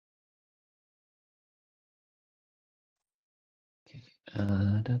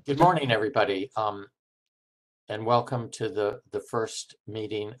Good morning, everybody, and welcome to the first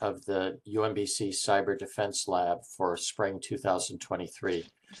meeting of the UMBC Cyber Defense Lab for spring 2023.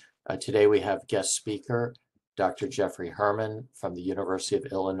 Today we have guest speaker, Dr. Jeffrey Herman from the University of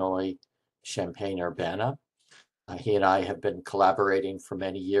Illinois, Champaign-Urbana. He and I have been collaborating for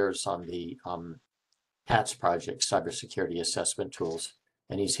many years on the HATS project, Cybersecurity Assessment Tools,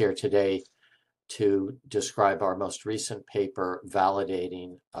 and he's here today to describe our most recent paper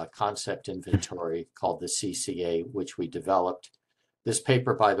validating a concept inventory called the CCA, which we developed. This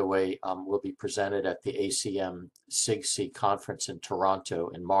paper, by the way, will be presented at the ACM SIGC conference in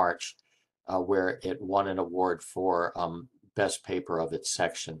Toronto in March, where it won an award for best paper of its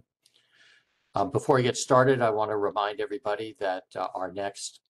section. Before we get started, I want to remind everybody that our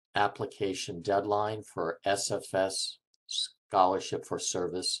next application deadline for SFS Scholarship for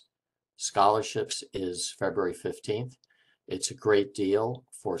Service scholarships is February 15th. It's a great deal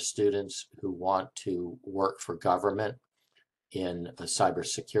for students who want to work for government in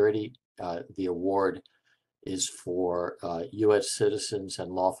cybersecurity. The award is for U.S. citizens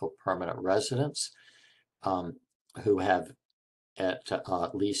and lawful permanent residents who have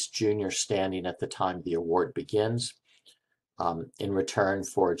at least junior standing at the time the award begins. In return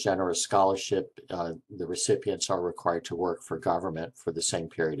for a generous scholarship, the recipients are required to work for government for the same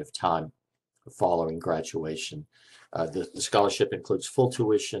period of time following graduation. The scholarship includes full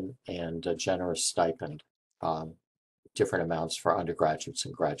tuition and a generous stipend, different amounts for undergraduates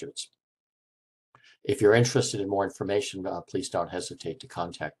and graduates. If you're interested in more information, please don't hesitate to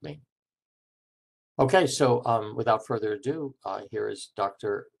contact me. Okay, so without further ado, here is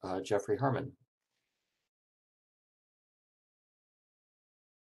Dr. Jeffrey Herman.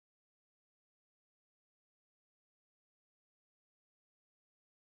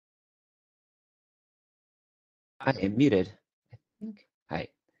 I am muted, I think. Hi.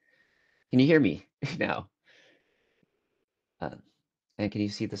 Can you hear me now? And can you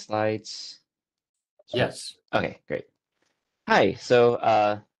see the slides? Yes. Okay, great. Hi, so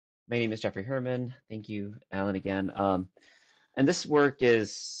my name is Jeffrey Herman. Thank you, Alan, again. And this work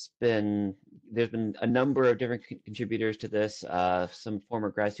there's been a number of different contributors to this. Some former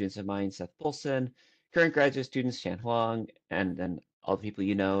grad students of mine, Seth Polson, current graduate students, Chan Huang, and then all the people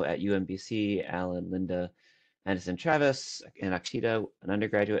you know at UMBC, Alan, Linda, Anderson Travis, and Akshita, an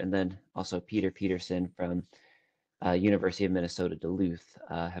undergraduate, and then also Peter Peterson from University of Minnesota Duluth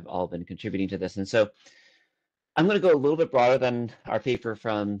have all been contributing to this. And so I'm going to go a little bit broader than our paper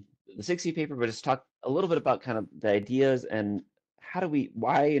from the 60 paper, but just talk a little bit about kind of the ideas and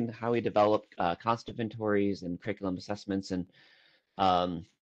why and how we develop concept inventories and curriculum assessments, and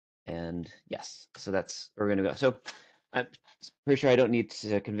yes, so that's where we're going to go. So I'm pretty sure I don't need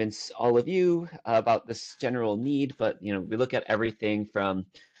to convince all of you about this general need, but we look at everything from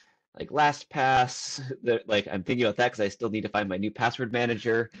like LastPass. Like I'm thinking about that because I still need to find my new password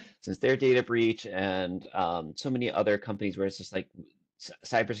manager since their data breach, and so many other companies where it's just like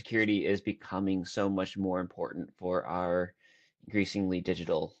cybersecurity is becoming so much more important for our increasingly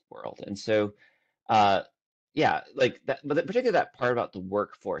digital world. And so yeah, like that, but particularly that part about the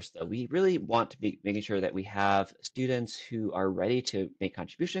workforce, though, we really want to be making sure that we have students who are ready to make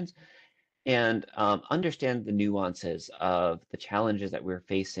contributions and understand the nuances of the challenges that we're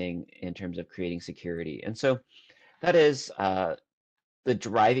facing in terms of creating security. And so that is a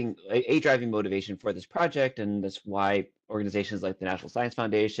driving motivation for this project, and that's why organizations like the National Science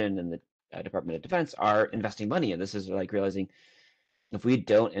Foundation and the Department of Defense are investing money. And this is like realizing if we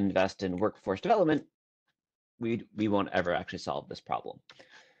don't invest in workforce development, we won't ever actually solve this problem.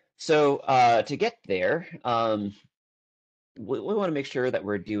 So to get there, what we want to make sure that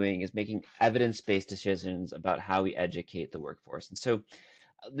we're doing is making evidence-based decisions about how we educate the workforce. And so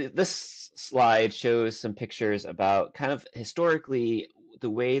this slide shows some pictures about kind of historically the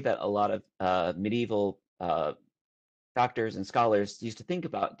way that a lot of medieval doctors and scholars used to think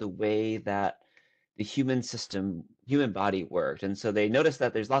about the way that the human body worked. And so they noticed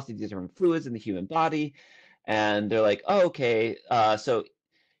that there's lots of these different fluids in the human body, and they're like, oh, okay, so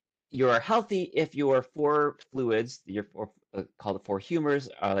you're healthy if your four fluids, called the four humors,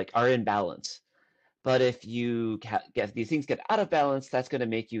 are in balance. But if you get these things get out of balance, that's going to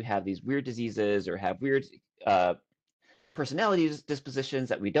make you have these weird diseases or have weird personalities, dispositions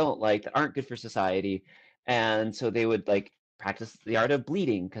that we don't like, that aren't good for society. And so they would like practice the art of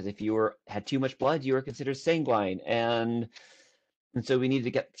bleeding, because if you had too much blood, you were considered sanguine. And so we needed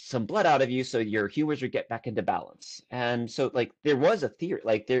to get some blood out of you so your humors would get back into balance. And so like there was a theory,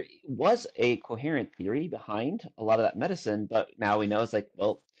 like there was a coherent theory behind a lot of that medicine, but now we know it's like,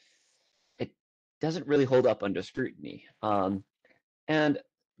 well, it doesn't really hold up under scrutiny. And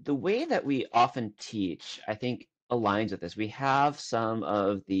the way that we often teach, I think, aligns with this. We have some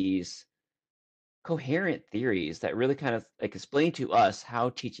of these coherent theories that really kind of like explain to us how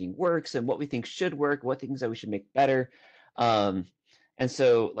teaching works and what we think should work, what things that we should make better. Um, and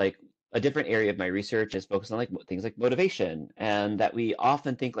so, like, a different area of my research is focused on like things like motivation, and that we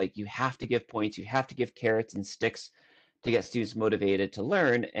often think like you have to give points, you have to give carrots and sticks to get students motivated to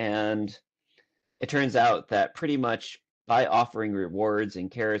learn. And it turns out that pretty much by offering rewards and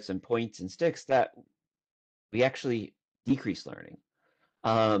carrots and points and sticks, that we actually decrease learning.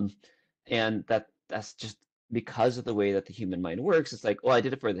 Um, and that's just because of the way that the human mind works. It's like, well, I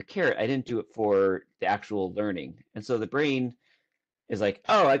did it for the carrot. I didn't do it for the actual learning. And so the brain is like,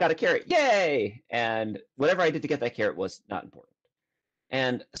 oh, I got a carrot. Yay! And whatever I did to get that carrot was not important.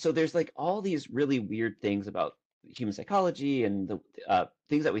 And so there's like all these really weird things about human psychology and the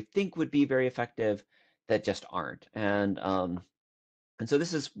things that we think would be very effective that just aren't. And so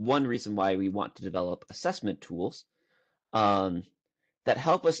this is one reason why we want to develop assessment tools. Um, that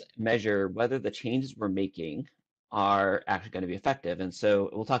help us measure whether the changes we're making are actually going to be effective. And so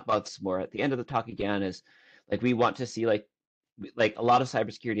we'll talk about this more at the end of the talk again, is like we want to see like a lot of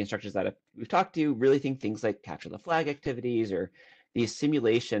cybersecurity instructors that we've talked to really think things like capture the flag activities or these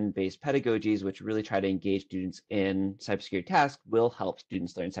simulation-based pedagogies, which really try to engage students in cybersecurity tasks, will help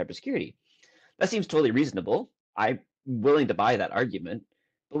students learn cybersecurity. That seems totally reasonable. I'm willing to buy that argument,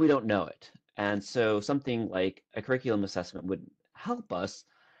 but we don't know it. And so something like a curriculum assessment would help us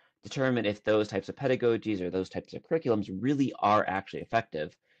determine if those types of pedagogies or those types of curriculums really are actually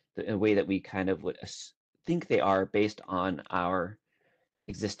effective in a way that we kind of would think they are based on our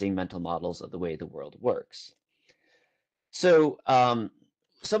existing mental models of the way the world works. So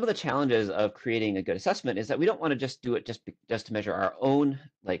some of the challenges of creating a good assessment is that we don't want to just do it just to measure our own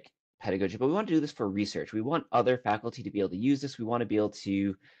like pedagogy, but we want to do this for research. We want other faculty to be able to use this. We want to be able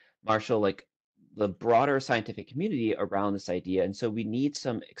to marshal like the broader scientific community around this idea. And so we need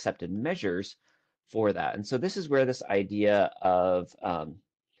some accepted measures for that. And so this is where this idea of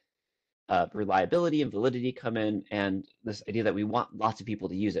reliability and validity come in, and this idea that we want lots of people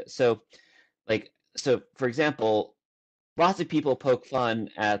to use it. So for example, lots of people poke fun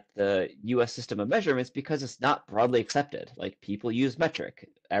at the US system of measurements because it's not broadly accepted. Like people use metric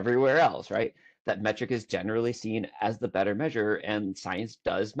everywhere else, right? That metric is generally seen as the better measure, and science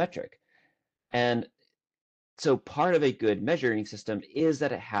does metric. And so part of a good measuring system is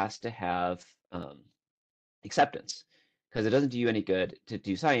that it has to have acceptance, because it doesn't do you any good to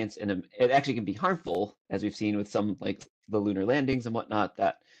do science, and it actually can be harmful, as we've seen with some like the lunar landings and whatnot,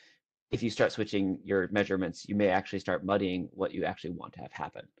 that if you start switching your measurements, you may actually start muddying what you actually want to have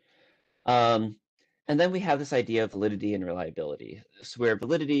happen. Um, and then we have this idea of validity and reliability. So where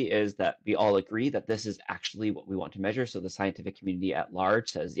validity is that we all agree that this is actually what we want to measure. So the scientific community at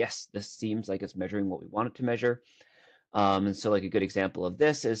large says, yes, this seems like it's measuring what we want it to measure. And so like a good example of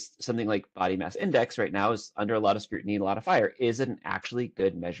this is something like body mass index right now is under a lot of scrutiny and a lot of fire. Is it an actually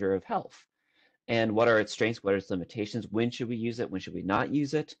good measure of health? And what are its strengths? What are its limitations? When should we use it? When should we not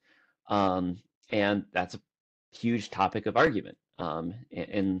use it? Um, and that's a huge topic of argument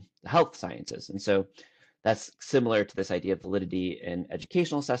in the health sciences. And so that's similar to this idea of validity in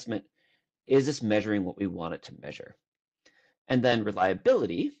educational assessment. Is this measuring what we want it to measure? And then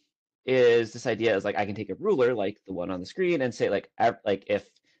reliability is this idea is like I can take a ruler like the one on the screen and say like if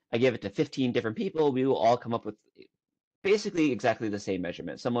I give it to 15 different people, we will all come up with basically exactly the same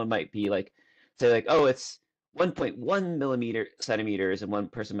measurement. Someone might be like, say like, oh, it's 1.1 centimeters, and one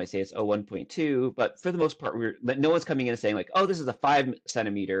person might say it's 1.2. But for the most part, no one's coming in and saying like, oh, this is a 5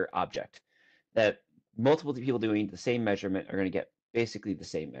 centimeter object. That multiple people doing the same measurement are going to get basically the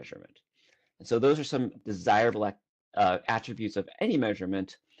same measurement. And so those are some desirable attributes of any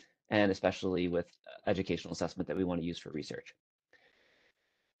measurement, and especially with educational assessment that we want to use for research.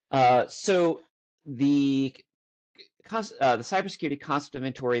 So the Cybersecurity Concept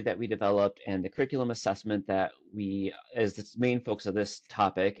Inventory that we developed and the curriculum assessment that as the main focus of this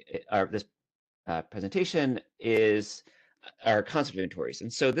topic, or this presentation, is our concept inventories.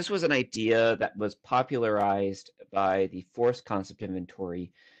 And so this was an idea that was popularized by the Force Concept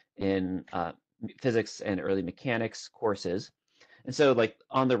Inventory in physics and early mechanics courses. And so like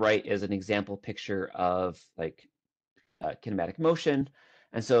on the right is an example picture of like kinematic motion.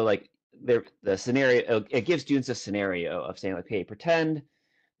 And so like the scenario, it gives students a scenario of saying like, hey, pretend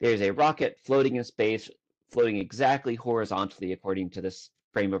there's a rocket floating in space, floating exactly horizontally according to this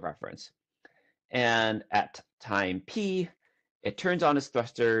frame of reference. And at time p, it turns on its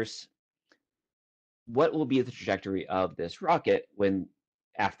thrusters. What will be the trajectory of this rocket when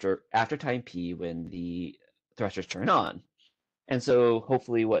after time p when the thrusters turn on? And so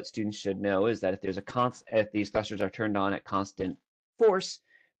hopefully what students should know is that if these thrusters are turned on at constant force,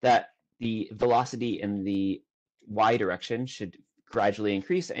 that the velocity in the y direction should gradually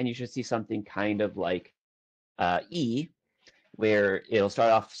increase, and you should see something kind of like E, where it'll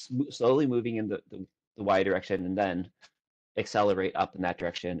start off slowly moving in the y direction and then accelerate up in that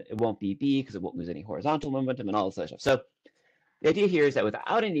direction. It won't be B because it won't lose any horizontal momentum and all this other stuff. So the idea here is that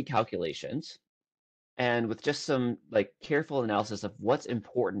without any calculations, and with just some like careful analysis of what's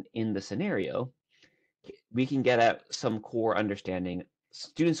important in the scenario, we can get at some core understanding,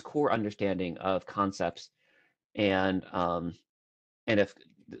 students' core understanding of concepts, and if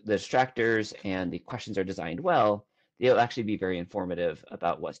the distractors and the questions are designed well, they'll actually be very informative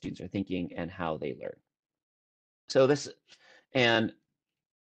about what students are thinking and how they learn. So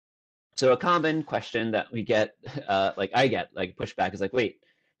so a common question that we get, like I get, like pushback is like, wait,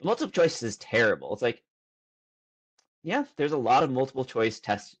 the multiple choice is terrible. It's like, yeah, there's a lot of multiple choice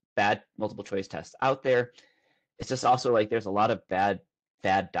tests, bad multiple choice tests out there. It's just also like there's a lot of bad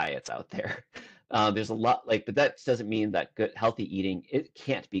diets out there. There's a lot but that doesn't mean that good healthy eating, it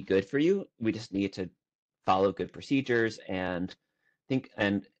can't be good for you. We just need to follow good procedures and think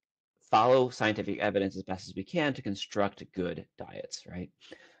and follow scientific evidence as best as we can to construct good diets, right?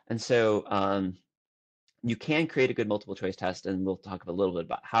 And so you can create a good multiple choice test, and we'll talk a little bit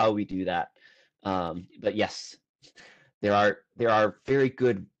about how we do that. But yes, there are very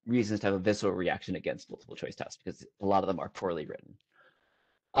good reasons to have a visceral reaction against multiple choice tests because a lot of them are poorly written.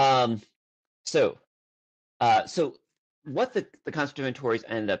 So what the concept inventories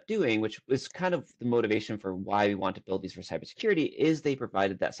ended up doing, which was kind of the motivation for why we want to build these for cybersecurity, is they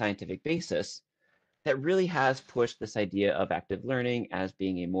provided that scientific basis that really has pushed this idea of active learning as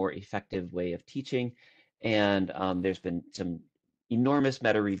being a more effective way of teaching. And there's been some enormous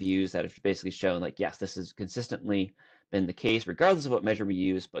meta reviews that have basically shown like, yes, this has consistently been the case regardless of what measure we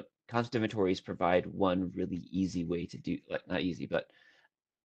use, but concept inventories provide one really easy way to do, like not easy, but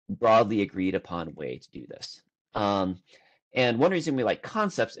broadly agreed upon way to do this. And one reason we like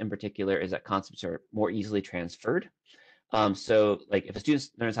concepts in particular is that concepts are more easily transferred. So like if a student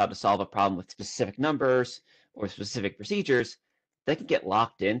learns how to solve a problem with specific numbers or specific procedures, they can get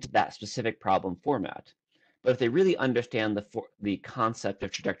locked into that specific problem format. But if they really understand the concept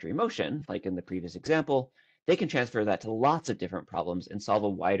of trajectory motion, like in the previous example, they can transfer that to lots of different problems and solve a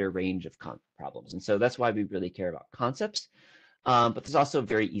wider range of problems. And so that's why we really care about concepts. But there's also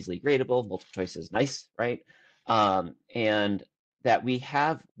very easily gradable. Multiple choice is nice, right? And that we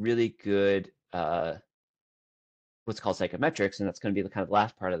have really good what's called psychometrics, and that's going to be the kind of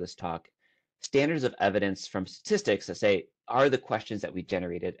last part of this talk, standards of evidence from statistics that say, are the questions that we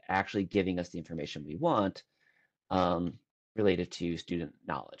generated actually giving us the information we want related to student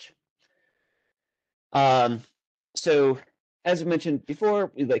knowledge? So as I mentioned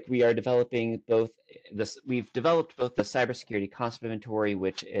before, we are developing both this. We've developed both the Cybersecurity Concept Inventory,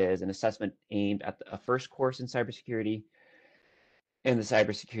 which is an assessment aimed at a first course in cybersecurity, and the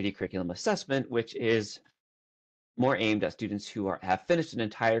Cybersecurity Curriculum Assessment, which is more aimed at students who have finished an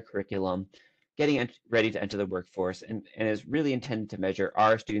entire curriculum, getting ready to enter the workforce, and is really intended to measure,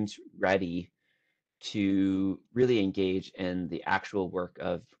 are students ready to really engage in the actual work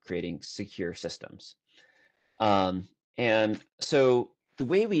of creating secure systems. And so the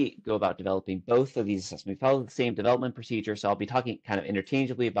way we go about developing both of these assessments, we follow the same development procedure, so I'll be talking kind of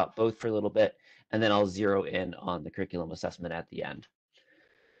interchangeably about both for a little bit, and then I'll zero in on the curriculum assessment at the end,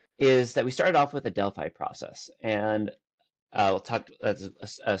 is that we started off with a Delphi process. And we'll talk as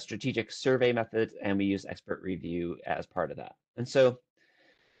a strategic survey method, and we use expert review as part of that. And so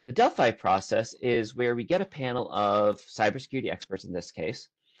the Delphi process is where we get a panel of cybersecurity experts in this case,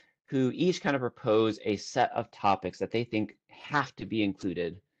 who each kind of propose a set of topics that they think have to be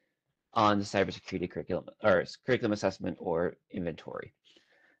included on the cybersecurity curriculum or curriculum assessment or inventory.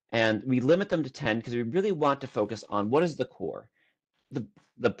 And we limit them to 10 because we really want to focus on what is the core.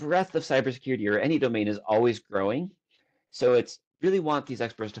 The breadth of cybersecurity or any domain is always growing. So it's really want these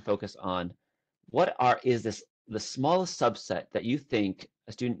experts to focus on is the smallest subset that you think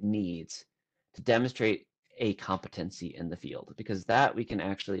a student needs to demonstrate a competency in the field, because that we can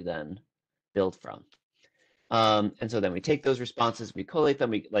actually then build from. And so then we take those responses, we collate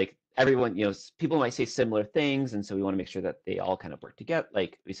them, everyone, people might say similar things, and so we want to make sure that they all kind of work together.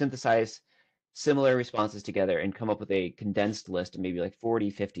 Like we synthesize similar responses together and come up with a condensed list of maybe like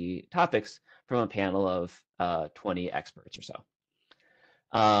 40, 50 topics from a panel of 20 experts or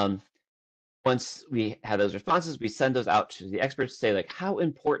so. Once we have those responses, we send those out to the experts to say, like, how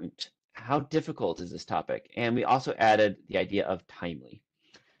important, how difficult is this topic? And we also added the idea of timely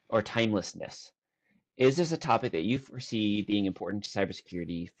or timelessness. is this a topic that you foresee being important to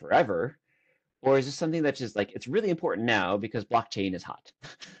cybersecurity forever? Or is this something that's just like, it's really important now because blockchain is hot?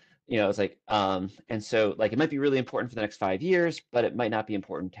 It's like, and so like it might be really important for the next 5 years, but it might not be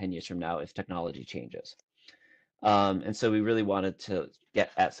important 10 years from now if technology changes. And so we really wanted to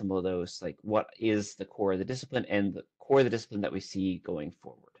get at some of those, like what is the core of the discipline and the core of the discipline that we see going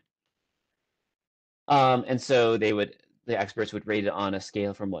forward. And so the experts would rate it on a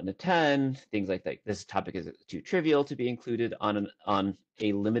scale from 1 to 10, things like that. This topic is too trivial to be included on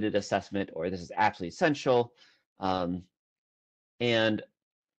a limited assessment, or this is absolutely essential. And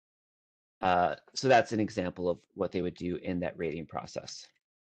so that's an example of what they would do in that rating process.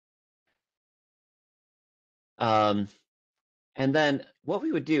 And then what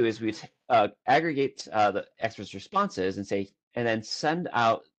we would do is we'd aggregate the experts' responses and then send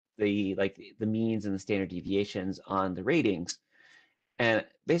out the means and the standard deviations on the ratings, and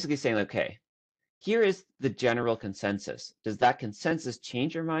basically saying, okay, here is the general consensus. Does that consensus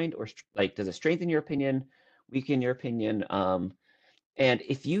change your mind, or does it strengthen your opinion, weaken your opinion? And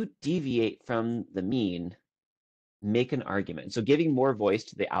if you deviate from the mean, make an argument. So giving more voice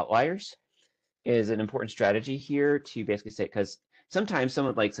to the outliers is an important strategy here to basically say, because sometimes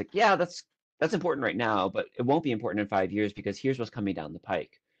someone like, yeah, that's important right now, but it won't be important in 5 years because here's what's coming down the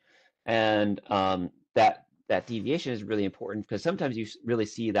pike. And that deviation is really important because sometimes you really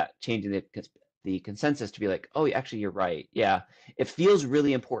see that changing the consensus to be like, oh, actually, you're right. Yeah, it feels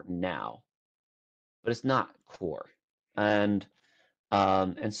really important now, but it's not core. And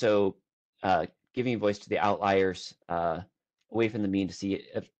so giving voice to the outliers away from the mean to see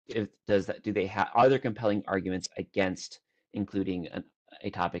if are there compelling arguments against including a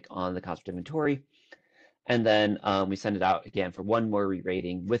topic on the concept inventory. And then we send it out again for one more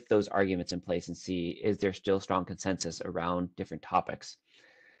re-rating with those arguments in place and see, is there still strong consensus around different topics?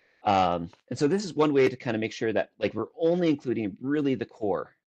 And so this is one way to kind of make sure that we're only including really the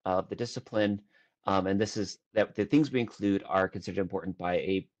core of the discipline. And this is that the things we include are considered important by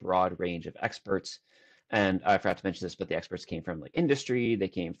a broad range of experts. And I forgot to mention this, but the experts came from industry, they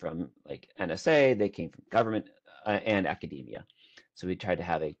came from NSA, they came from government and academia. So we tried to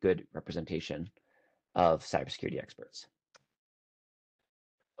have a good representation of cybersecurity experts.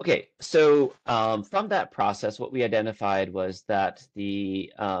 Okay, so from that process, what we identified was that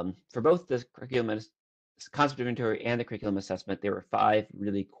for both the concept inventory and the curriculum assessment, there were 5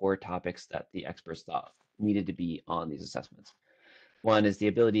 really core topics that the experts thought needed to be on these assessments. One is the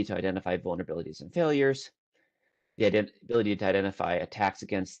ability to identify vulnerabilities and failures, the ability to identify attacks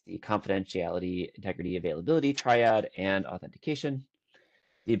against the confidentiality, integrity, availability triad, and authentication,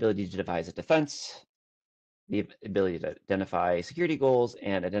 the ability to devise a defense, the ability to identify security goals,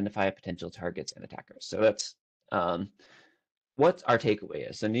 and identify potential targets and attackers. So that's what our takeaway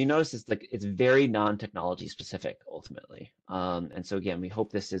is. And you notice it's very non-technology specific ultimately. And so again, we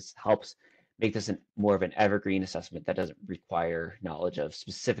hope this helps make this more of an evergreen assessment that doesn't require knowledge of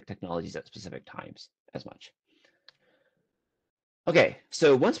specific technologies at specific times as much. Okay,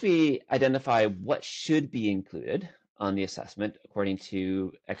 so once we identify what should be included on the assessment according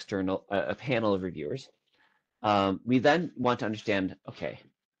to a panel of reviewers, we then want to understand, okay,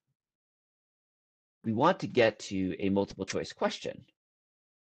 we want to get to a multiple choice question.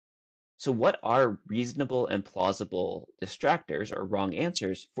 So what are reasonable and plausible distractors or wrong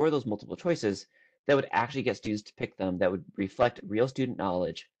answers for those multiple choices that would actually get students to pick them, that would reflect real student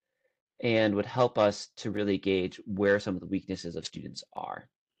knowledge and would help us to really gauge where some of the weaknesses of students are?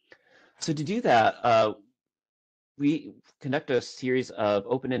 So to do that, we conduct a series of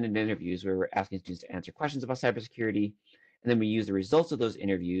open-ended interviews where we're asking students to answer questions about cybersecurity, and then we use the results of those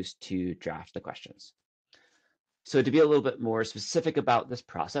interviews to draft the questions. So to be a little bit more specific about this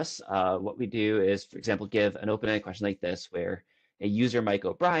process, what we do is, for example, give an open-ended question like this, where a user, Mike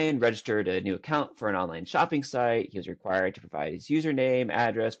O'Brien, registered a new account for an online shopping site. He was required to provide his username,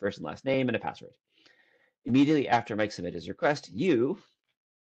 address, first and last name, and a password. Immediately after Mike submitted his request,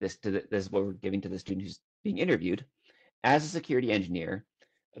 this is what we're giving to the student who's being interviewed, as a security engineer,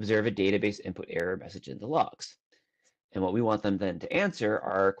 observe a database input error message in the logs. And what we want them then to answer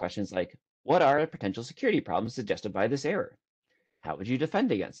are questions like, what are potential security problems suggested by this error? How would you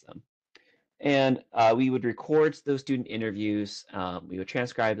defend against them? And we would record those student interviews, we would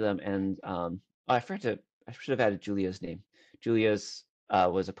transcribe them, and I should have added Julia's name. Julia's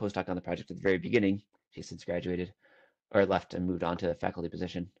was a postdoc on the project at the very beginning. She's since graduated or left and moved on to a faculty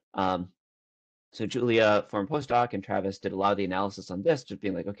position. So Julia, former postdoc, and Travis did a lot of the analysis on this, just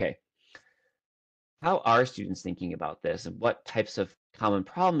being like, okay, how are students thinking about this, and what types of common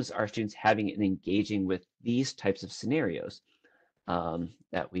problems are students having in engaging with these types of scenarios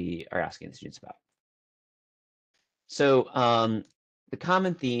that we are asking the students about? So the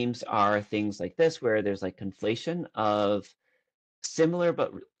common themes are things like this, where there's like conflation of similar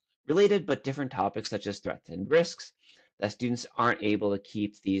but related but different topics such as threats and risks, that students aren't able to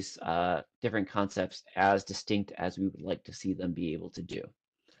keep these different concepts as distinct as we would like to see them be able to do.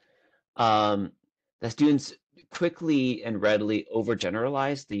 The students quickly and readily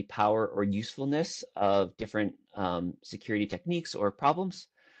overgeneralize the power or usefulness of different security techniques or problems.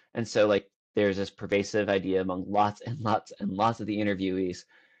 And so like there's this pervasive idea among lots and lots and lots of the interviewees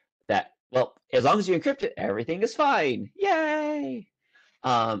that, well, as long as you encrypt it, everything is fine. Yay!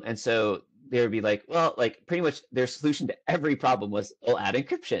 And so they would be like, well, like pretty much their solution to every problem was, oh, add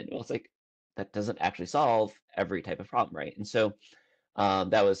encryption. Well, it's like, that doesn't actually solve every type of problem, right? And so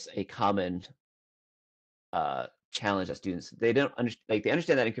that was a common challenge that students, they don't understand, like they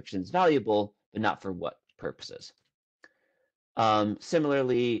understand that encryption is valuable, but not for what purposes.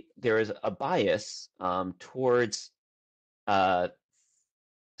 Similarly, there is a bias towards cyber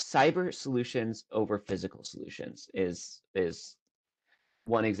solutions over physical solutions is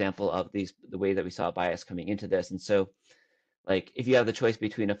one example of the way that we saw a bias coming into this. And so like if you have the choice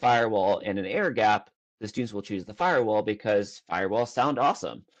between a firewall and an air gap, the students will choose the firewall because firewalls sound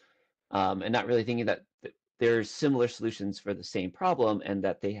awesome. And not really thinking that there's similar solutions for the same problem and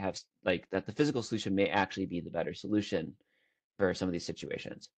that they have like that the physical solution may actually be the better solution for some of these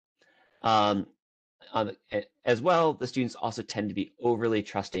situations. Um, as well, the students also tend to be overly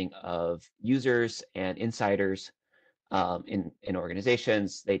trusting of users and insiders in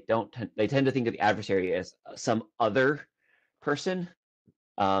organizations. They tend to think of the adversary as some other person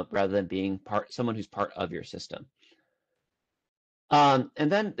rather than being someone who's part of your system. And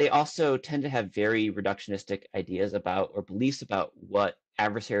then they also tend to have very reductionistic ideas about or beliefs about what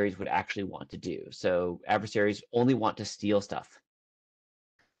adversaries would actually want to do. So adversaries only want to steal stuff.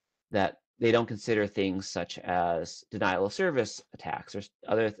 That they don't consider things such as denial of service attacks or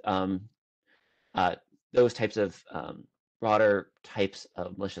other those types of broader types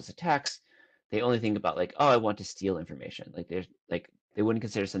of malicious attacks. They only think about like, oh, I want to steal information. Like there's like they wouldn't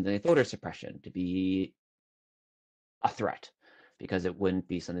consider something like voter suppression to be a threat because it wouldn't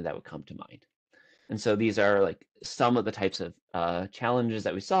be something that would come to mind. And so these are like some of the types of challenges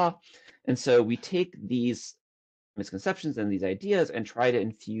that we saw. And so we take these misconceptions and these ideas and try to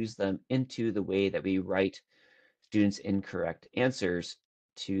infuse them into the way that we write students' incorrect answers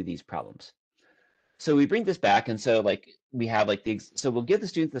to these problems. So we bring this back, and so like we have like so we'll give the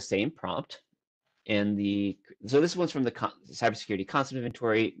students the same prompt in so this one's from the Cybersecurity Concept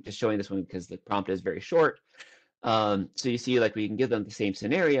Inventory, just showing this one because the prompt is very short. So you see like we can give them the same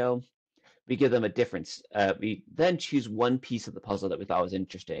scenario, we give them a difference. We then choose one piece of the puzzle that we thought was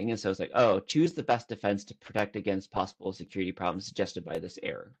interesting. And so it's like, oh, choose the best defense to protect against possible security problems suggested by this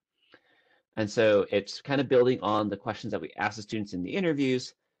error. And so it's kind of building on the questions that we ask the students in the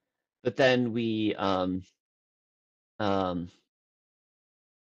interviews, but then we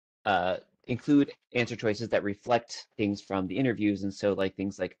include answer choices that reflect things from the interviews. And so like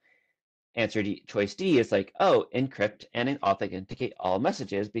things like choice D is like, oh, encrypt and authenticate all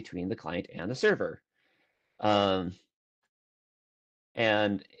messages between the client and the server. And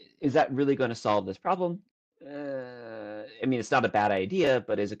is that really going to solve this problem? I mean, it's not a bad idea,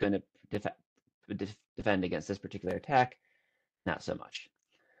 but is it going to defend against this particular attack? Not so much.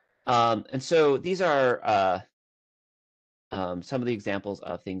 And so these are some of the examples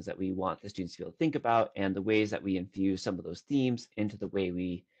of things that we want the students to be able to think about and the ways that we infuse some of those themes into the way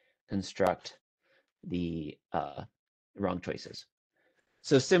we construct the wrong choices.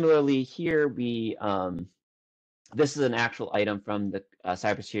 So similarly here, this is an actual item from the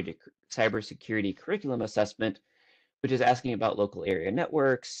Cybersecurity Curriculum Assessment, which is asking about local area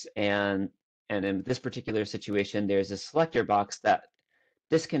networks. And in this particular situation, there's a selector box that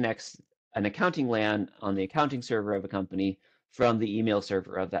disconnects an accounting LAN on the accounting server of a company from the email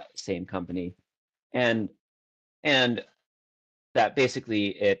server of that same company. And that basically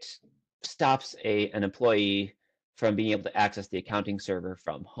it stops an employee from being able to access the accounting server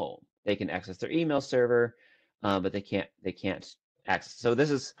from home. They can access their email server, but they can't access. So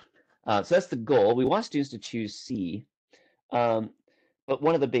this is so that's the goal. We want students to choose C, but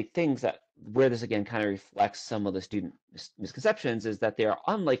one of the big things that where this again kind of reflects some of the student misconceptions is that they are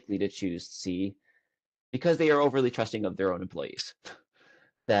unlikely to choose C because they are overly trusting of their own employees.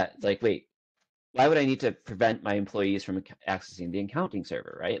 That like, wait, why would I need to prevent my employees from accessing the accounting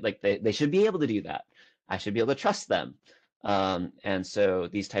server, right? Like they should be able to do that. I should be able to trust them. And so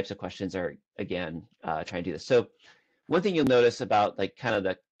these types of questions are, again, trying to do this. So one thing you'll notice about like kind of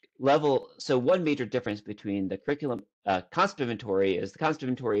the level, so one major difference between the curriculum concept inventory is the concept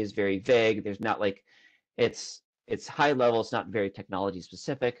inventory is very vague. There's not like, it's it's high level, it's not very technology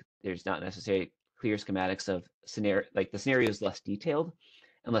specific. There's not necessarily clear schematics of scenario, like the scenario is less detailed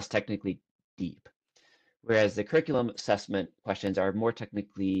and less technically deep. Whereas the curriculum assessment questions are more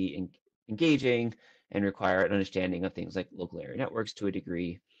technically engaging and require an understanding of things like local area networks to a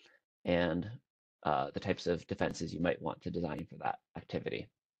degree, and the types of defenses you might want to design for that activity.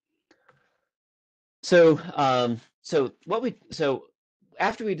 So,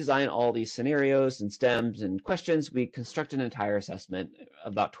 after we design all these scenarios and stems and questions, we construct an entire assessment,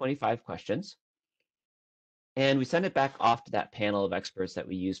 about 25 questions, and we send it back off to that panel of experts that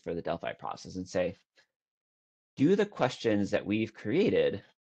we use for the Delphi process and say, do the questions that we've created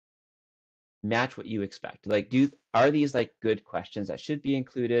match what you expect? Like, are these like good questions that should be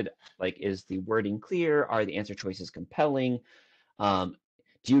included? Like, is the wording clear? Are the answer choices compelling? Do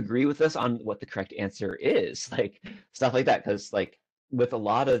you agree with us on what the correct answer is? Like, stuff like that. Because like with a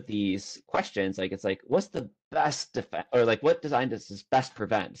lot of these questions, like it's like, what's the best defense, or like what design does this best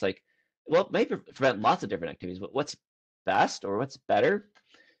prevent? It's like, well, it may prevent lots of different activities, but what's best or what's better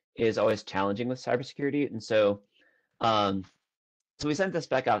is always challenging with cybersecurity. And so so we sent this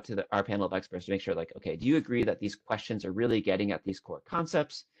back out to our panel of experts to make sure, like, okay, do you agree that these questions are really getting at these core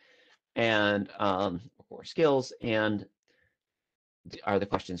concepts and core skills, and are the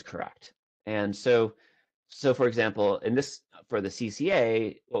questions correct? And so for example, in this, for the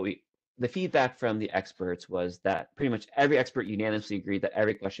CCA, the feedback from the experts was that pretty much every expert unanimously agreed that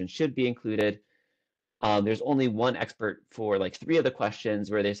every question should be included. There's only one expert for like 3 of the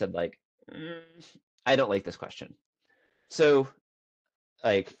questions where they said like, I don't like this question. So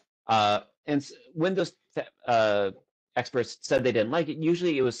like, and when those experts said they didn't like it,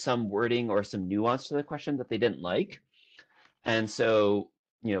 usually it was some wording or some nuance to the question that they didn't like. And so,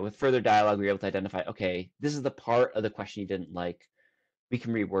 with further dialogue, we were able to identify, okay, this is the part of the question you didn't like. We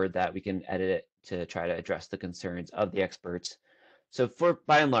can reword that. We can edit it to try to address the concerns of the experts. So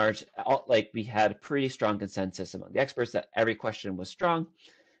by and large, we had a pretty strong consensus among the experts that every question was strong.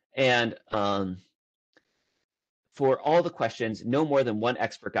 And for all the questions, no more than one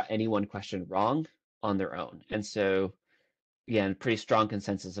expert got any one question wrong on their own. And so, again, pretty strong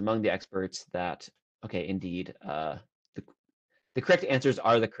consensus among the experts that, okay, indeed, the correct answers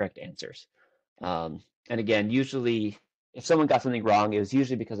are the correct answers. And again, usually, if someone got something wrong, it was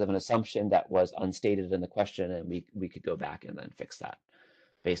usually because of an assumption that was unstated in the question, and we could go back and then fix that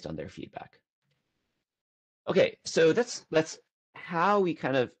based on their feedback. Okay, so that's how we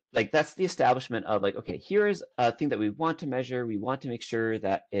kind of, like, that's the establishment of like, okay, here is a thing that we want to measure. We want to make sure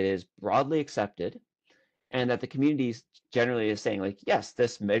that it is broadly accepted and that the community generally is saying like, yes,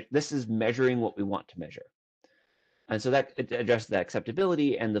 this is measuring what we want to measure. And so that it addresses the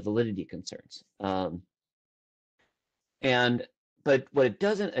acceptability and the validity concerns. But what it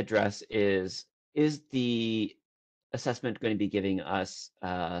doesn't address is the assessment going to be giving us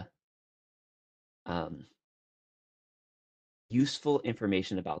useful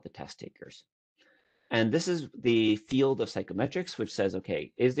information about the test takers? And this is the field of psychometrics, which says,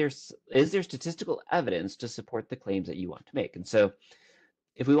 okay, is there statistical evidence to support the claims that you want to make? And so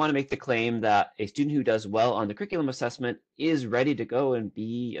if we want to make the claim that a student who does well on the curriculum assessment is ready to go and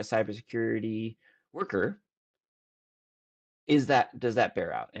be a cybersecurity worker, does that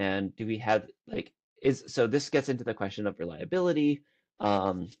bear out? And do we have so this gets into the question of reliability,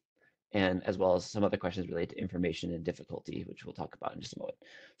 and as well as some other questions related to information and difficulty, which we'll talk about in just a moment.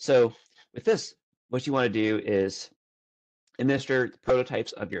 So with this, what you want to do is administer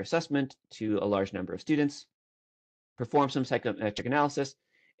prototypes of your assessment to a large number of students, perform some psychometric analysis,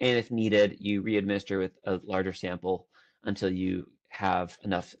 and if needed, you re-administer with a larger sample until you have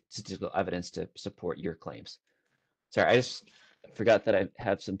enough statistical evidence to support your claims. Sorry, I just forgot that I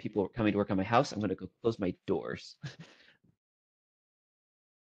have some people coming to work on my house. I'm going to go close my doors.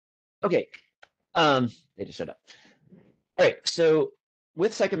 Okay, they just shut up. All right, so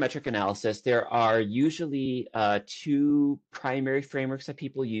with psychometric analysis, there are usually 2 primary frameworks that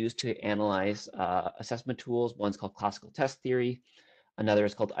people use to analyze assessment tools. One's called classical test theory. Another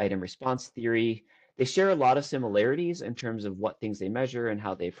is called item response theory. They share a lot of similarities in terms of what things they measure and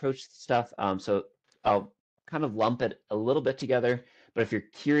how they approach stuff. So I'll kind of lump it a little bit together. But if you're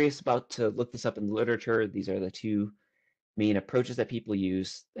curious about to look this up in the literature, these are the 2 main approaches that people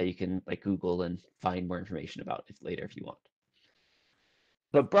use that you can like Google and find more information about later if you want.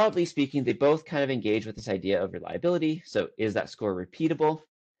 But broadly speaking, they both kind of engage with this idea of reliability. So is that score repeatable?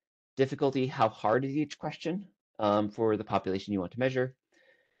 Difficulty, how hard is each question for the population you want to measure?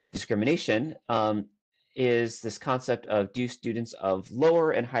 Discrimination is this concept of, do students of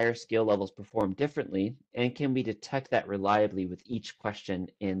lower and higher skill levels perform differently? And can we detect that reliably with each question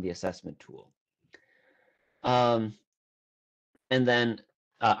in the assessment tool? Um, and then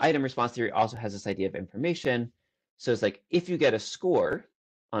item response theory also has this idea of information. So it's like, if you get a score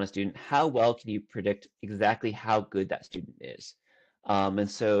on a student, how well can you predict exactly how good that student is? And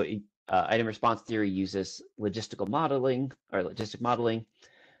so item response theory uses logistic modeling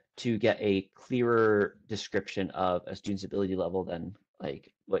to get a clearer description of a student's ability level than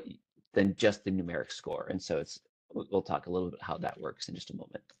just the numeric score. And so we'll talk a little bit how that works in just a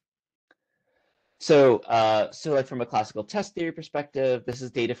moment. So like from a classical test theory perspective, this is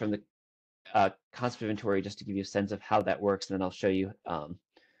data from the concept inventory, just to give you a sense of how that works, and then I'll show you from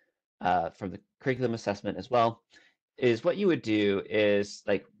the curriculum assessment as well. Is what you would do is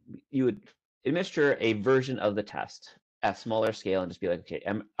like you would administer a version of the test at smaller scale and just be like, okay,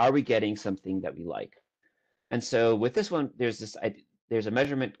 are we getting something that we like? And so with this one, there's a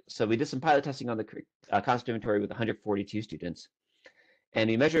measurement. So we did some pilot testing on the concept inventory with 142 students, and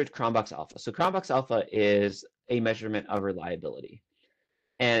we measured Cronbach's alpha. So Cronbach's alpha is a measurement of reliability.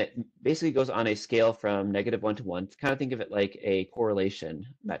 And it basically goes on a scale from -1 to 1. Kind of think of it like a correlation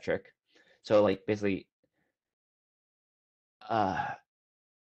metric. So like basically, other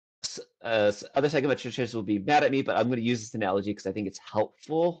psychometricians will be mad at me, but I'm going to use this analogy because I think it's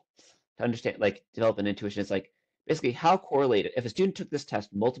helpful to understand, like develop an intuition. It's like basically how correlated, if a student took this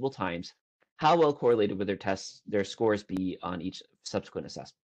test multiple times, how well correlated would their scores be on each subsequent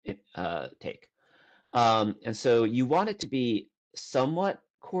assessment take? And so you want it to be somewhat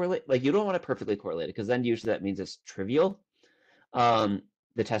correlate, like you don't want it perfectly correlated because then usually that means it's trivial.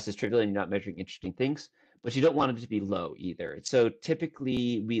 The test is trivial and you're not measuring interesting things, but you don't want it to be low either. So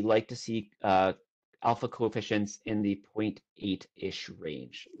typically we like to see alpha coefficients in the 0.8-ish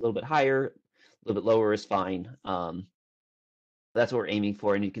range. A little bit higher, a little bit lower is fine. That's what we're aiming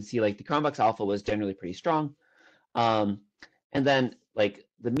for. And you can see like the Cronbach's alpha was generally pretty strong. And then like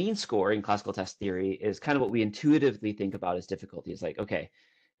the mean score in classical test theory is kind of what we intuitively think about as difficulty. It's like, okay,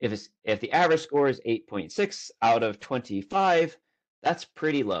 if the average score is 8.6 out of 25, that's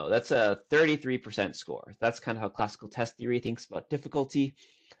pretty low. That's a 33% score. That's kind of how classical test theory thinks about difficulty.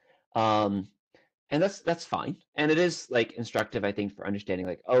 And that's fine. And it is like instructive, I think, for understanding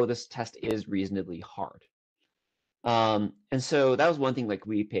like, oh, this test is reasonably hard. And so that was one thing like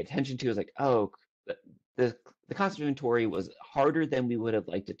we paid attention to, is like, oh, the concept inventory was harder than we would have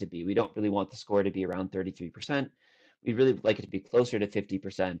liked it to be. We don't really want the score to be around 33%. We'd really like it to be closer to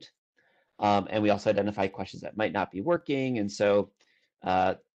 50%. And we also identified questions that might not be working. And so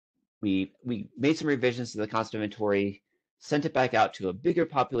we made some revisions to the concept inventory, sent it back out to a bigger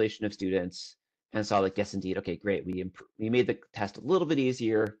population of students, and saw like, yes, indeed, okay, great. We made the test a little bit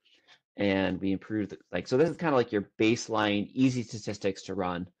easier, and we improved so this is kind of like your baseline easy statistics to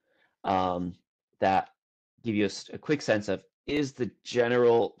run that give you a quick sense of, is the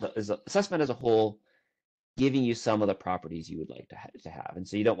assessment as a whole giving you some of the properties you would like to have. And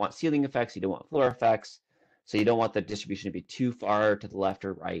so you don't want ceiling effects, you don't want floor effects, so you don't want the distribution to be too far to the left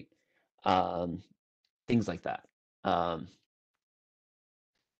or right, things like that.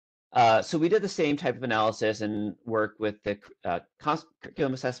 So we did the same type of analysis and work with the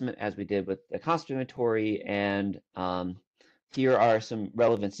curriculum assessment as we did with the concept inventory, and here are some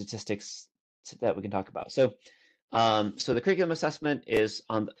relevant statistics that we can talk about. So, so the curriculum assessment is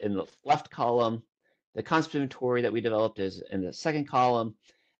in the left column. The concept inventory that we developed is in the second column,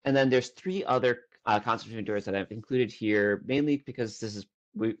 and then there's three other concept inventories that I've included here, mainly because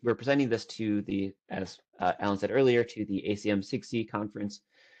we're presenting this to as Alan said earlier, to the ACM SIGC conference,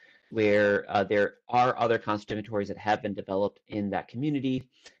 where there are other concept inventories that have been developed in that community.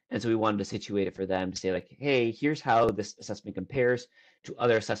 And so we wanted to situate it for them to say like, hey, here's how this assessment compares to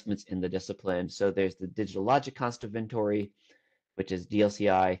other assessments in the discipline. So there's the digital logic concept inventory, which is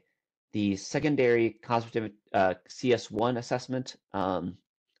DLCI, the secondary concept CS1 assessment,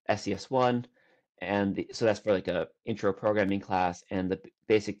 SCS1, and so that's for like a intro programming class, and the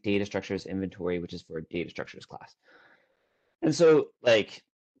basic data structures inventory, which is for a data structures class. And so like,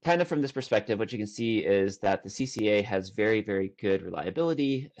 kind of from this perspective, what you can see is that the CCA has very, very good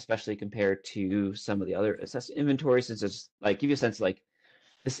reliability, especially compared to some of the other assessment inventories. Since it's like give you a sense of like,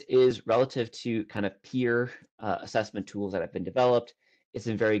 this is relative to kind of peer assessment tools that have been developed. It's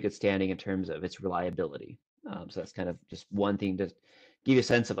in very good standing in terms of its reliability. So that's kind of just one thing to give you a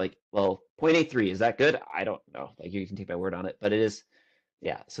sense of like, well, 0.83, is that good? I don't know. Like you can take my word on it, but it is,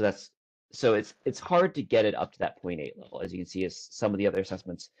 yeah. So it's hard to get it up to that 0.8 level, as you can see, as some of the other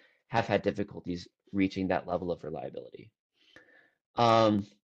assessments have had difficulties reaching that level of reliability. And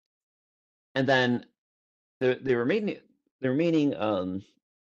then the remaining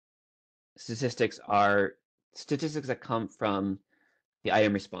statistics are statistics that come from the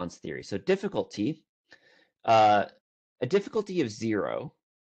item response theory. So difficulty a difficulty of 0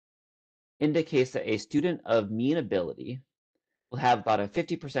 indicates that a student of mean ability will have about a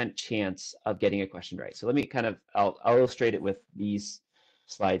 50% chance of getting a question right. So let me kind of, I'll illustrate it with these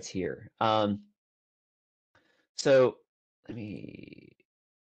slides here. So let me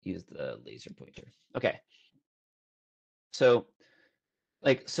use the laser pointer. Okay. So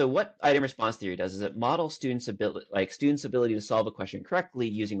what item response theory does is it models students' ability to solve a question correctly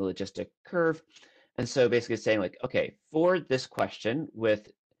using a logistic curve. And so basically it's saying like, okay, for this question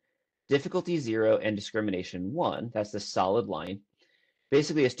with difficulty 0 and discrimination 1, that's the solid line.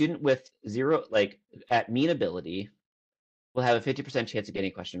 Basically a student with 0, at mean ability, will have a 50% chance of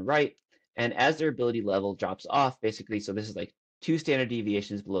getting a question right. And as their ability level drops off, basically, so this is like 2 standard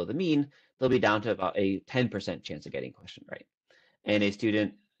deviations below the mean, they'll be down to about a 10% chance of getting a question right. And a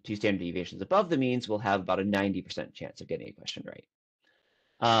student 2 standard deviations above the means will have about a 90% chance of getting a question right.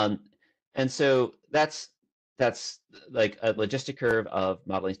 And so that's like a logistic curve of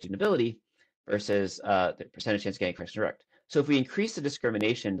modeling student ability versus the percentage chance of getting a question correct. So if we increase the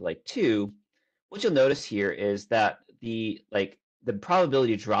discrimination to like 2, what you'll notice here is that the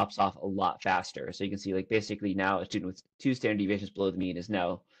probability drops off a lot faster. So you can see like basically now a student with 2 standard deviations below the mean is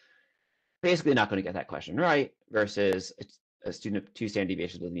now basically not going to get that question right versus a student of 2 standard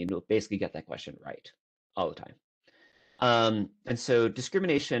deviations below the mean will basically get that question right all the time. And so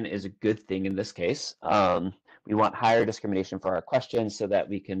discrimination is a good thing in this case. We want higher discrimination for our questions so that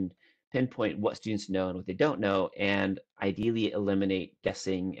we can pinpoint what students know and what they don't know, and ideally eliminate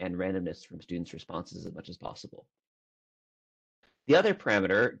guessing and randomness from students' responses as much as possible. The other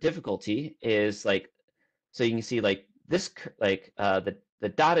parameter, difficulty, is like, so you can see like this, the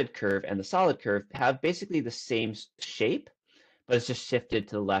dotted curve and the solid curve have basically the same shape, but it's just shifted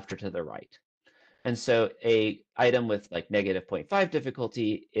to the left or to the right. And so a item with like -0.5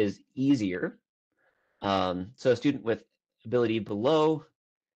 difficulty is easier. So a student with ability below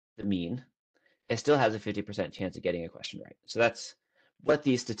the mean, it still has a 50% chance of getting a question right. So that's what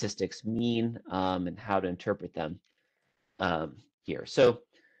these statistics mean and how to interpret them here. So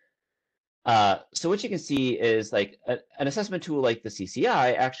what you can see is like an assessment tool like the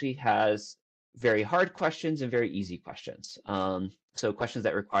CCI actually has very hard questions and very easy questions. So questions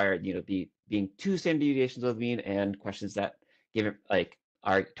that require, being 2 standard deviations of the mean, and questions that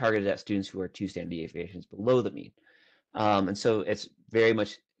are targeted at students who are 2 standard deviations below the mean. And so it's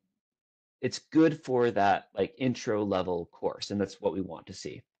good for that like intro level course, and that's what we want to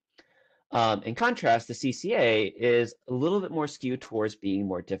see. In contrast, the CCA is a little bit more skewed towards being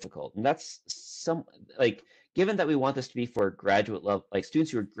more difficult. And that's given that we want this to be for graduate level, like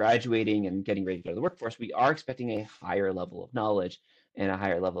students who are graduating and getting ready to go to the workforce, we are expecting a higher level of knowledge and a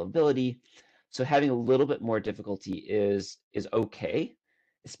higher level of ability. So having a little bit more difficulty is okay.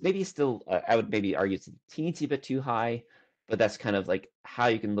 It's maybe still, I would maybe argue it's a teensy bit too high, but that's kind of like how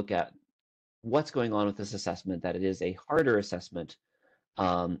you can look at what's going on with this assessment, that it is a harder assessment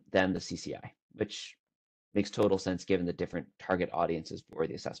than the CCI, which makes total sense given the different target audiences for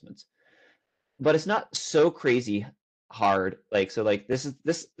the assessments. But it's not so crazy hard. This is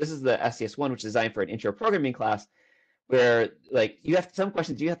the SCS1, which is designed for an intro programming class, where you have some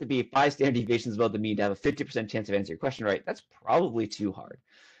questions you have to be 5 standard deviations above the mean to have a 50% chance of answering your question right. That's probably too hard.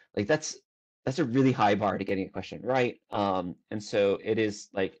 That's a really high bar to getting a question right. And so it is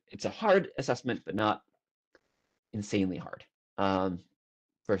it's a hard assessment, but not insanely hard.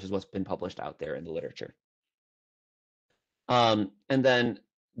 Versus what's been published out there in the literature. And then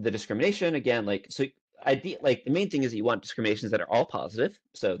the discrimination, again, the main thing is that you want discriminations that are all positive.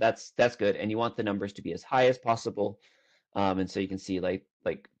 So that's good. And you want the numbers to be as high as possible. And so you can see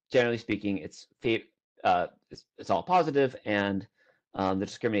generally speaking, it's all positive, and the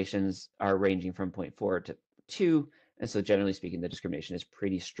discriminations are ranging from 0.4 to 2. And so generally speaking, the discrimination is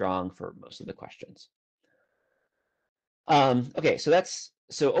pretty strong for most of the questions. Okay,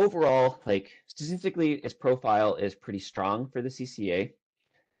 so overall, statistically, its profile is pretty strong for the CCA,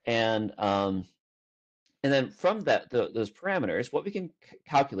 and then from those parameters, what we can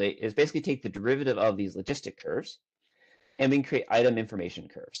calculate is basically take the derivative of these logistic curves, and we can create item information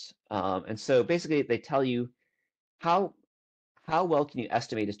curves. And so basically, they tell you how well can you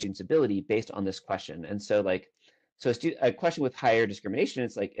estimate a student's ability based on this question. And so a question with higher discrimination,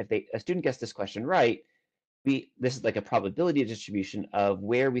 it's like if a student gets this question right, this is like a probability distribution of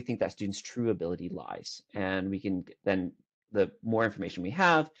where we think that student's true ability lies. And we can then, the more information we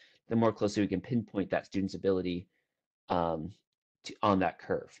have, the more closely we can pinpoint that student's ability on that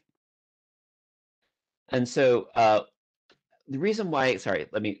curve. And so the reason why,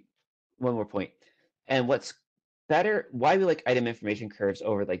 one more point. And what's why we like item information curves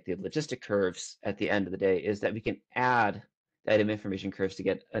over like the logistic curves at the end of the day is that we can add the item information curves to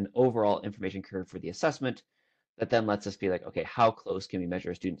get an overall information curve for the assessment that then lets us be like, okay, how close can we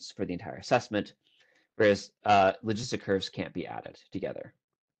measure students for the entire assessment? Whereas logistic curves can't be added together.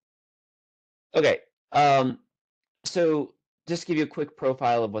 Okay, so just to give you a quick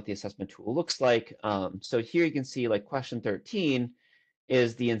profile of what the assessment tool looks like. So here you can see like question 13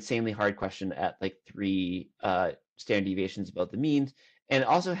 is the insanely hard question at like 3 standard deviations above the mean. And it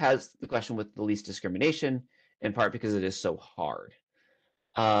also has the question with the least discrimination, in part because it is so hard.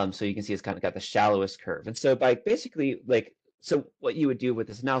 So you can see it's kind of got the shallowest curve. And so by basically like, so what you would do with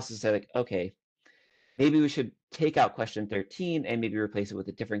this analysis is say like, okay, maybe we should take out question 13 and maybe replace it with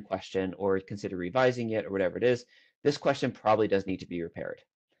a different question or consider revising it or whatever it is. This question probably does need to be repaired.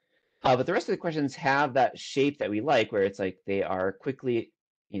 But the rest of the questions have that shape that we like, where it's like they are quickly,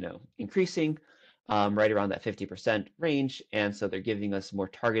 increasing right around that 50% range. And so they're giving us more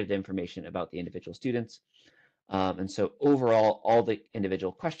targeted information about the individual students. And so overall, all the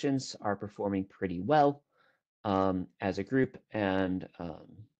individual questions are performing pretty well as a group. And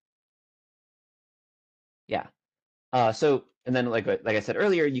yeah. And then like I said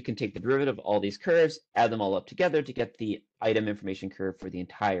earlier, you can take the derivative of all these curves, add them all up together to get the item information curve for the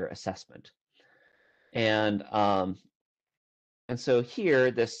entire assessment. And so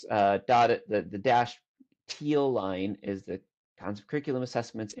here, this the dashed teal line is the concept curriculum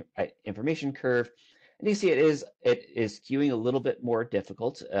assessments information curve. And you see it is skewing a little bit more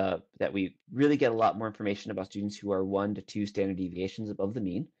difficult, that we really get a lot more information about students who are 1 to 2 standard deviations above the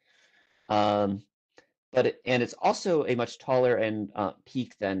mean. And it's also a much taller and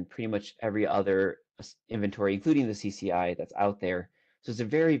peak than pretty much every other inventory, including the CCI that's out there. So it's a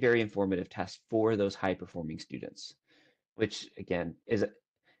very, very informative test for those high-performing students, which again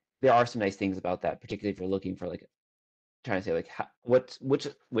there are some nice things about that, particularly if you're looking for like trying to say like which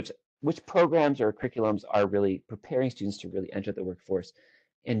programs or curriculums are really preparing students to really enter the workforce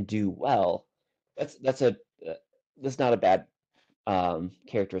and do well. That's not a bad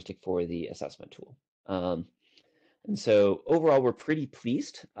characteristic for the assessment tool. And so overall, we're pretty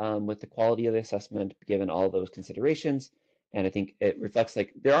pleased with the quality of the assessment given all those considerations. And I think it reflects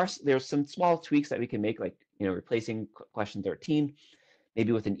like there's some small tweaks that we can make, like replacing question 13,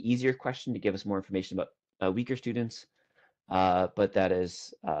 maybe with an easier question to give us more information about weaker students. But that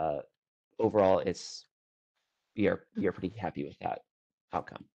is overall, we are pretty happy with that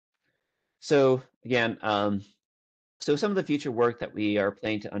outcome. So again, so some of the future work that we are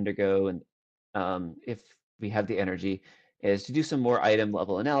planning to undergo, and if we have the energy, is to do some more item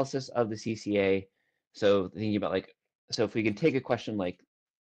level analysis of the CCA. So thinking about like, so if we can take a question like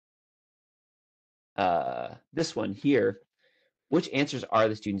this one here, which answers are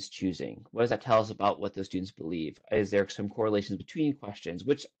the students choosing? What does that tell us about what those students believe? Is there some correlations between questions?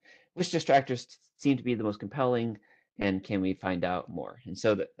 Which distractors seem to be the most compelling, and can we find out more? And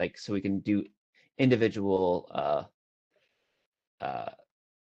so that so we can do individual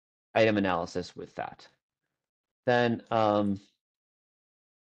item analysis with that. Then the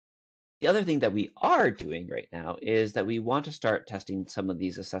other thing that we are doing right now is that we want to start testing some of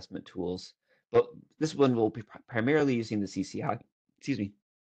these assessment tools, but this one will be primarily using the CCI, excuse me,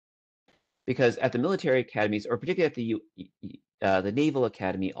 because at the military academies, or particularly at the Naval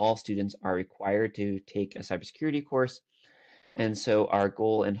Academy, all students are required to take a cybersecurity course. And so our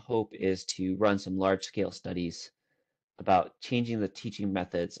goal and hope is to run some large-scale studies about changing the teaching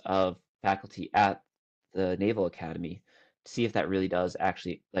methods of faculty at the Naval Academy to see if that really does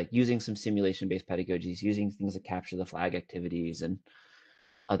actually, like using some simulation-based pedagogies, using things that capture the flag activities and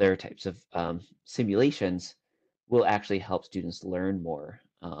other types of simulations will actually help students learn more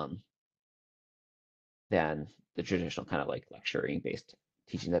than the traditional kind of like lecturing-based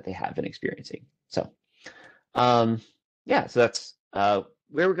teaching that they have been experiencing. So yeah, so that's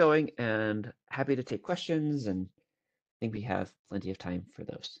where we're going, and happy to take questions, and I think we have plenty of time for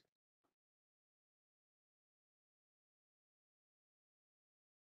those.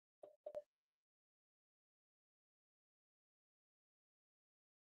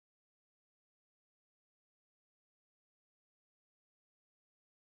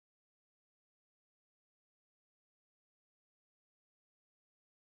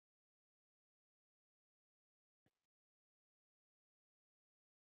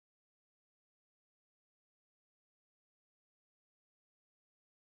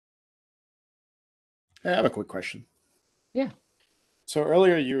 I have a quick question. Yeah. So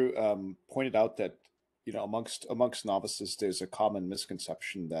earlier you pointed out that amongst novices, there's a common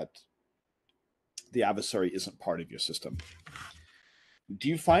misconception that the adversary isn't part of your system. Do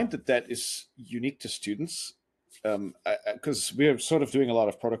you find that is unique to students because we're sort of doing a lot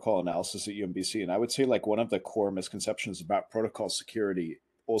of protocol analysis at UMBC, and I would say like one of the core misconceptions about protocol security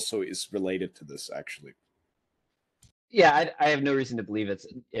also is related to this, actually. Yeah, I have no reason to believe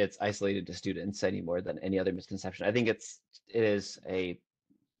it's isolated to students any more than any other misconception. I think it is a.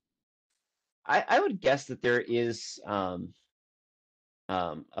 I would guess that there is a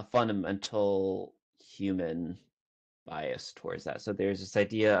fundamental human bias towards that. So there's this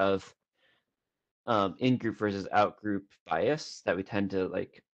idea of in-group versus out-group bias that we tend to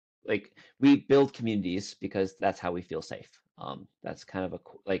like we build communities because that's how we feel safe. That's kind of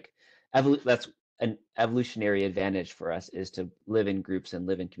that's an evolutionary advantage for us, is to live in groups and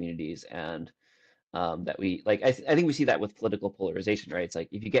live in communities, and that we like I think we see that with political polarization, right? It's like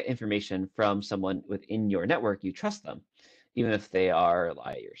if you get information from someone within your network, you trust them, even if they are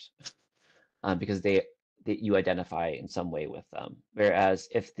liars, because you identify in some way with them. Whereas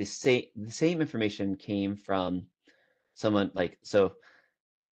if the same information came from someone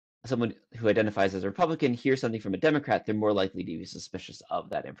someone who identifies as a Republican hears something from a Democrat, they're more likely to be suspicious of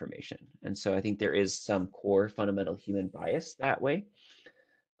that information. And so I think there is some core fundamental human bias that way,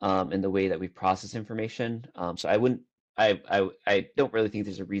 in the way that we process information. So I don't really think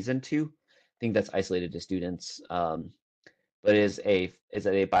there's a reason to think that's isolated to students. But is a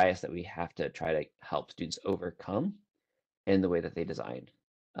bias that we have to try to help students overcome in the way that they design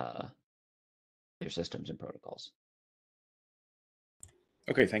their systems and protocols.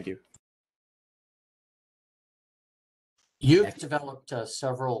 Okay, thank you. You've developed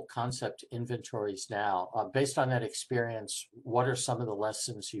several concept inventories now. Based on that experience, what are some of the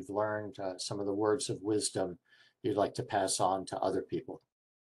lessons you've learned, some of the words of wisdom you'd like to pass on to other people?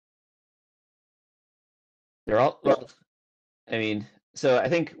 They're all, well, I mean, so I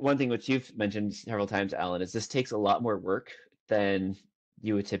think one thing which you've mentioned several times, Alan, is this takes a lot more work than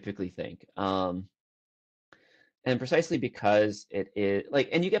you would typically think. And precisely because it is like,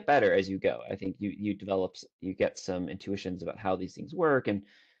 and you get better as you go. I think you get some intuitions about how these things work, and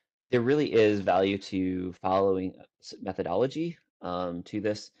there really is value to following methodology to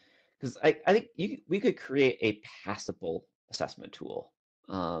this, because I think we could create a passable assessment tool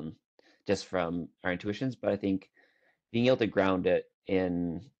just from our intuitions, but I think being able to ground it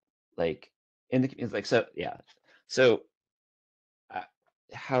in so yeah, so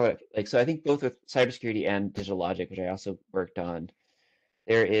so I think both with cybersecurity and digital logic, which I also worked on,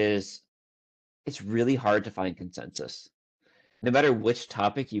 it's really hard to find consensus. No matter which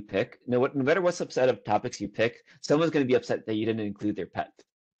topic you pick, no matter what subset of topics you pick, someone's going to be upset that you didn't include their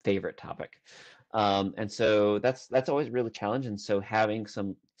favorite topic. And so that's always a really challenge. And so having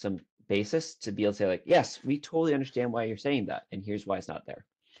some basis to be able to say like, yes, we totally understand why you're saying that, and here's why it's not there.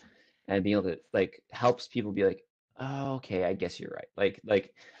 And being able to helps people be like, oh, okay, I guess you're right.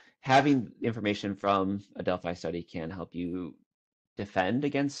 Like having information from a Delphi study can help you defend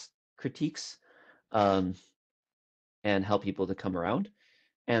against critiques, and help people to come around.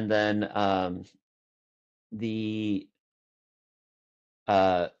 And then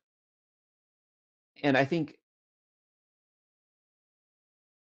and I think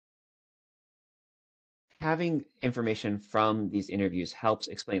having information from these interviews helps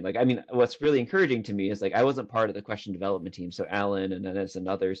explain. I mean, what's really encouraging to me is I wasn't part of the question development team, so Alan and Dennis and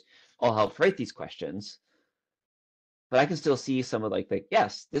others all helped write these questions. But I can still see some of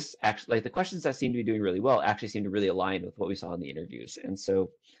yes, this actually the questions that seem to be doing really well actually seem to really align with what we saw in the interviews. And so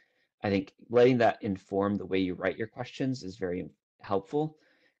I think letting that inform the way you write your questions is very helpful,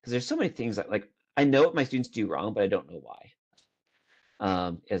 because there's so many things that I know what my students do wrong, but I don't know why,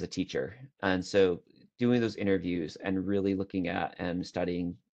 as a teacher. And so doing those interviews and really looking at and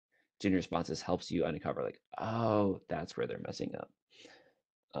studying student responses helps you uncover oh, that's where they're messing up.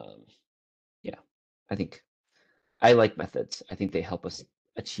 Yeah, I think I like methods. I think they help us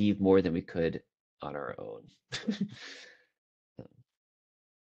achieve more than we could on our own.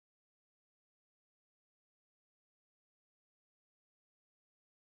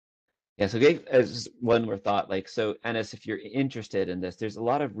 Yeah, so as one more thought, so Anis, if you're interested in this, there's a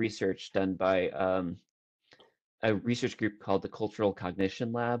lot of research done by a research group called the Cultural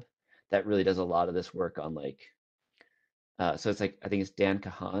Cognition Lab that really does a lot of this work on so it's I think it's Dan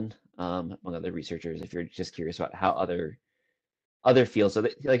Kahan, among other researchers, if you're just curious about how other fields, so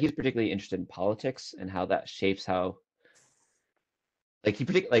that, he's particularly interested in politics and how that shapes how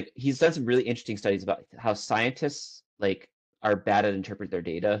he's done some really interesting studies about how scientists are bad at interpreting their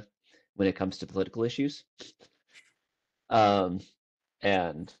data when it comes to political issues. And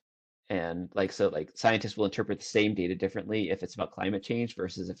scientists will interpret the same data differently if it's about climate change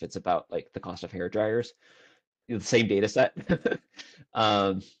versus if it's about the cost of hair dryers, the same data set.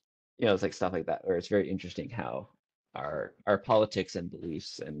 you know, it's like stuff like that, where it's very interesting how our politics and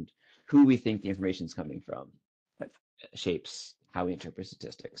beliefs and who we think the information is coming from shapes how we interpret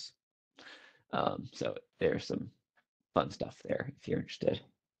statistics. So there's some fun stuff there if you're interested.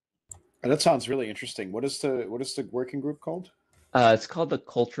 That sounds really interesting. What is the working group called? It's called the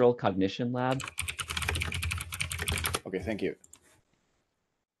Cultural Cognition Lab. Okay, thank you.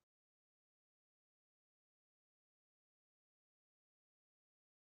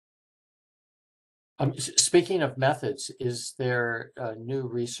 Speaking of methods, is there new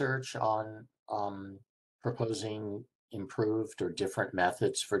research on proposing improved or different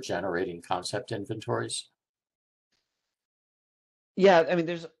methods for generating concept inventories? Yeah, I mean,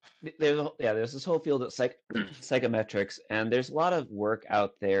 there's this whole field of psychometrics, and there's a lot of work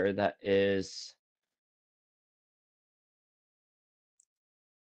out there that is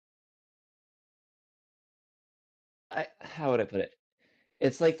how would I put it?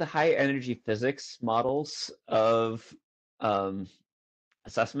 It's like the high energy physics models of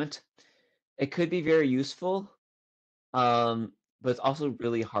assessment. It could be very useful, but it's also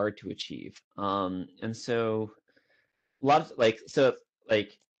really hard to achieve. And so a lot of like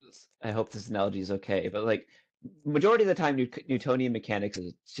I hope this analogy is okay, but like majority of the time Newtonian mechanics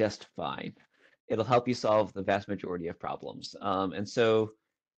is just fine. It'll help you solve the vast majority of problems. And so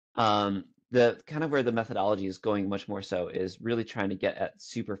the kind of where the methodology is going much more so is really trying to get at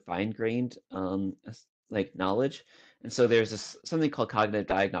super fine-grained like knowledge. And so there's something called cognitive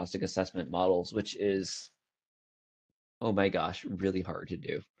diagnostic assessment models, which is, oh my gosh, really hard to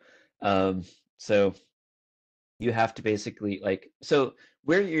do. So you have to basically so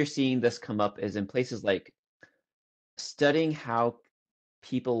where you're seeing this come up is in places like studying how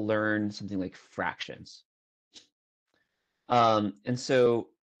people learn something like fractions. And so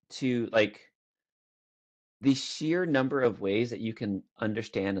to the sheer number of ways that you can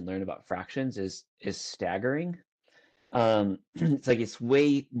understand and learn about fractions is staggering. It's like it's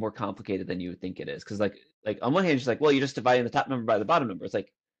way more complicated than you would think it is. Because like on one hand, it's like, well, you're just dividing the top number by the bottom number. It's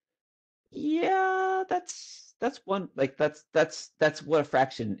like, yeah, that's one that's what a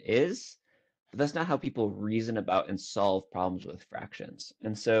fraction is, but that's not how people reason about and solve problems with fractions.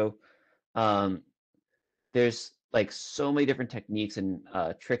 And so there's like so many different techniques and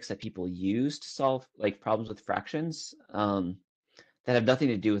tricks that people use to solve like problems with fractions that have nothing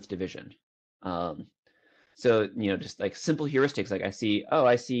to do with division. So you know, just like simple heuristics, like I see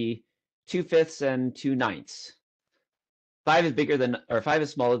 2/5 and 2/9. 5 is bigger than, or 5 is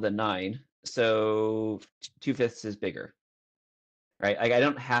smaller than 9, so 2/5 is bigger, right? Like I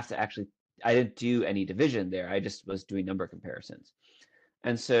don't have to actually, I didn't do any division there. I just was doing number comparisons.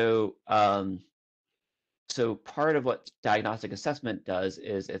 And so so part of what diagnostic assessment does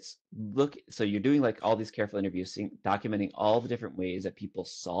is so you're doing like all these careful interviews, documenting all the different ways that people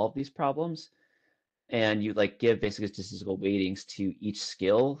solve these problems, and you like give basically statistical weightings to each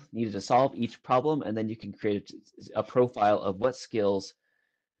skill needed to solve each problem, and then you can create a profile of what skills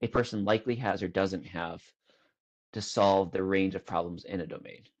a person likely has or doesn't have to solve the range of problems in a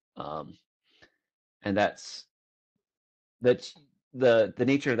domain. And that's the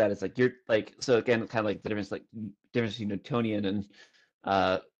nature of that is like you're like, so again, kind of like the difference between Newtonian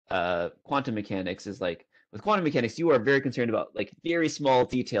and quantum mechanics is like, with quantum mechanics, you are very concerned about like very small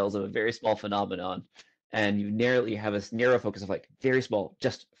details of a very small phenomenon, and you have a narrow focus of like very small,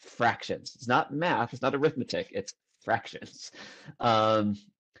 just fractions. It's not math, it's not arithmetic, it's fractions. And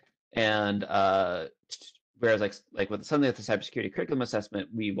whereas like with something like the cybersecurity curriculum assessment,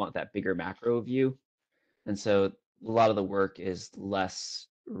 we want that bigger macro view, and so a lot of the work is less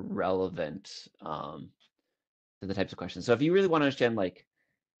relevant to the types of questions. So if you really want to understand like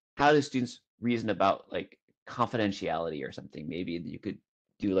how do students reason about like confidentiality or something, maybe you could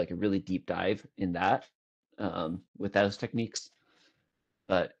do like a really deep dive in that with those techniques,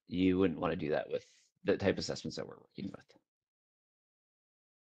 but you wouldn't want to do that with the type of assessments that we're working with.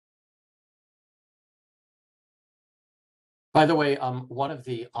 By the way, one of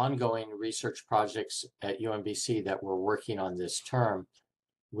the ongoing research projects at UMBC that we're working on this term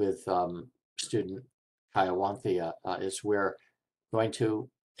with student Kayawanthia is we're going to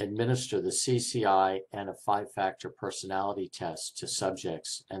administer the CCI and a 5-factor personality test to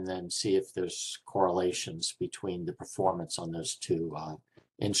subjects, and then see if there's correlations between the performance on those two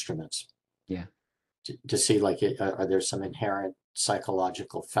instruments. Yeah. To see like, are there some inherent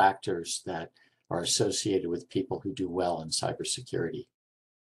psychological factors that are associated with people who do well in cybersecurity?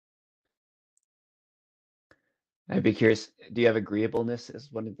 I'd be curious, do you have agreeableness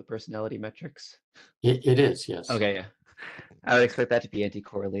as one of the personality metrics? It is, yes. Okay, yeah. I would expect that to be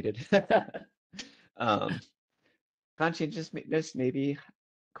anti-correlated. Conscientiousness, maybe.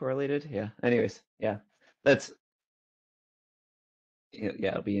 correlated. Yeah. Anyways, yeah, that's yeah,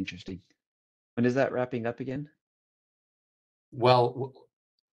 it'll be interesting. When is that wrapping up again? Well,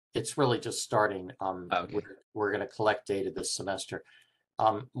 it's really just starting. Okay. We're going to collect data this semester.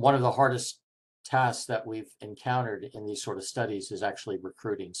 One of the hardest tasks that we've encountered in these sort of studies is actually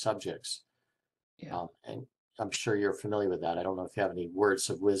recruiting subjects. Yeah. And I'm sure you're familiar with that. I don't know if you have any words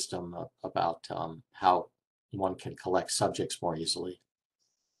of wisdom about how one can collect subjects more easily.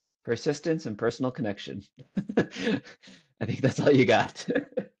 Persistence and personal connection. I think that's all you got.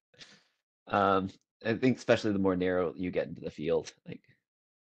 I think especially the more narrow you get into the field, like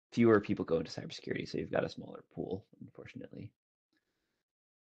fewer people go into cybersecurity, so you've got a smaller pool, unfortunately.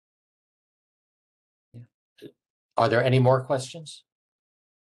 Yeah. Are there any more questions?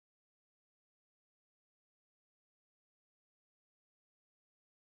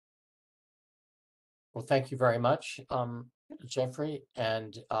 Well, thank you very much, Jeffrey,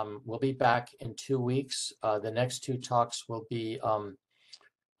 and we'll be back in 2 weeks. The next two talks will be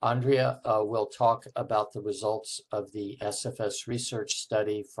Andrea will talk about the results of the SFS research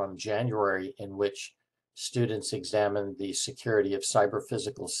study from January, in which students examined the security of cyber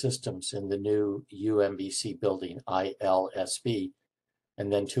physical systems in the new UMBC building, ILSB.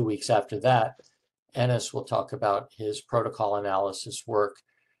 And then 2 weeks after that, Ennis will talk about his protocol analysis work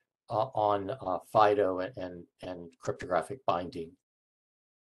on FIDO and cryptographic binding.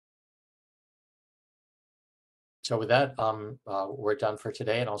 So with that, we're done for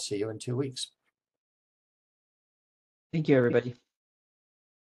today, and I'll see you in 2 weeks. Thank you, everybody.